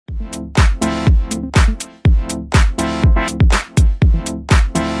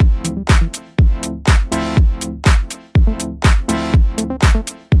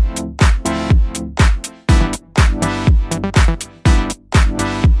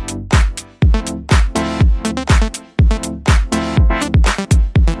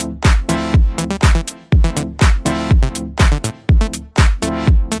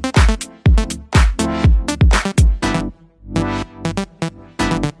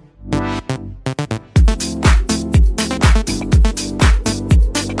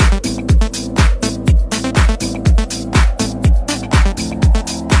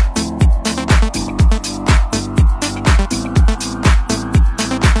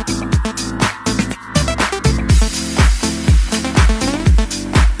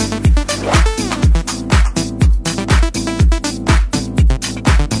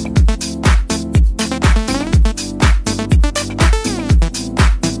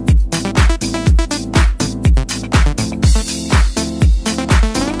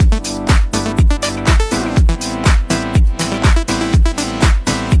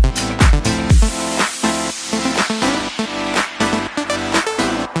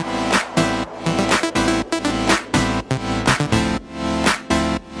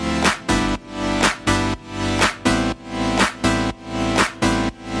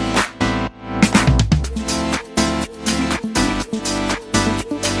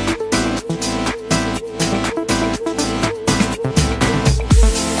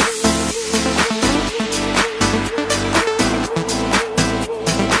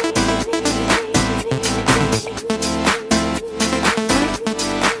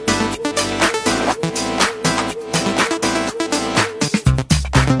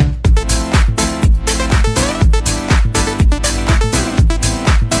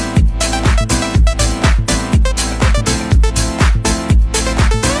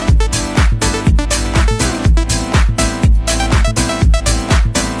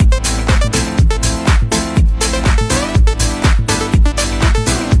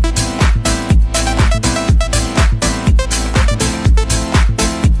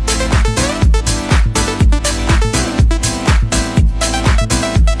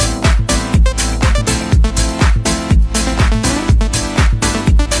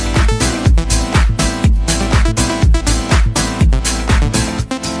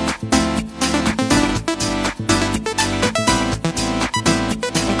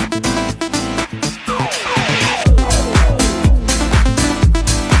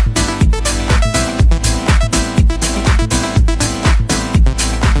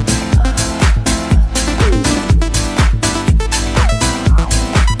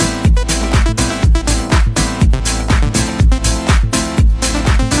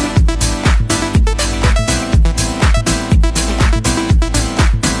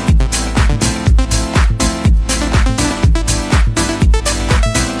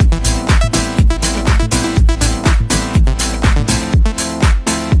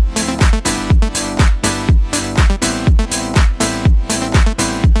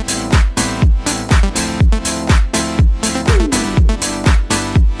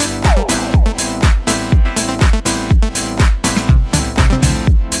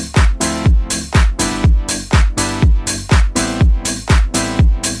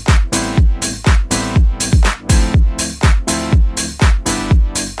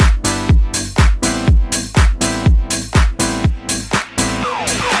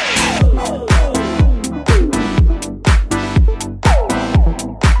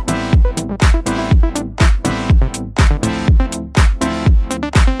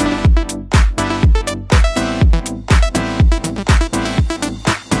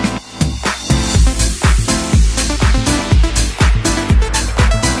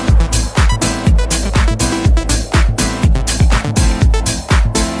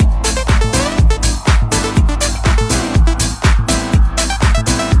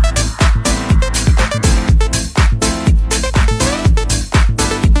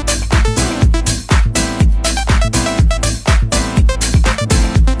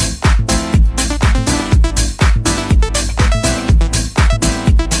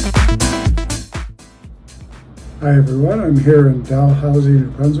Hi everyone, I'm here in Dalhousie,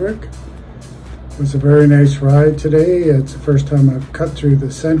 New Brunswick. It was a very nice ride today. It's the first time I've cut through the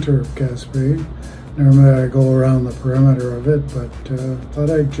center of Gaspé. Normally I go around the perimeter of it, but thought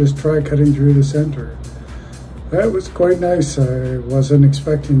I'd just try cutting through the center. That was quite nice. I wasn't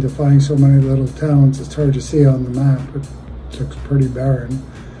expecting to find so many little towns. It's hard to see on the map. It looks pretty barren.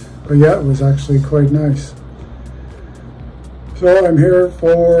 But yeah, it was actually quite nice. So I'm here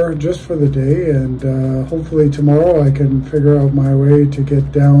just for the day, and hopefully tomorrow I can figure out my way to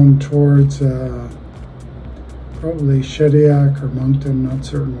get down towards probably Shediac or Moncton, not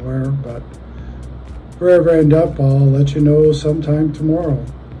certain where, but wherever I end up, I'll let you know sometime tomorrow.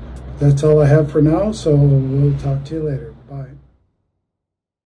 That's all I have for now, so we'll talk to you later.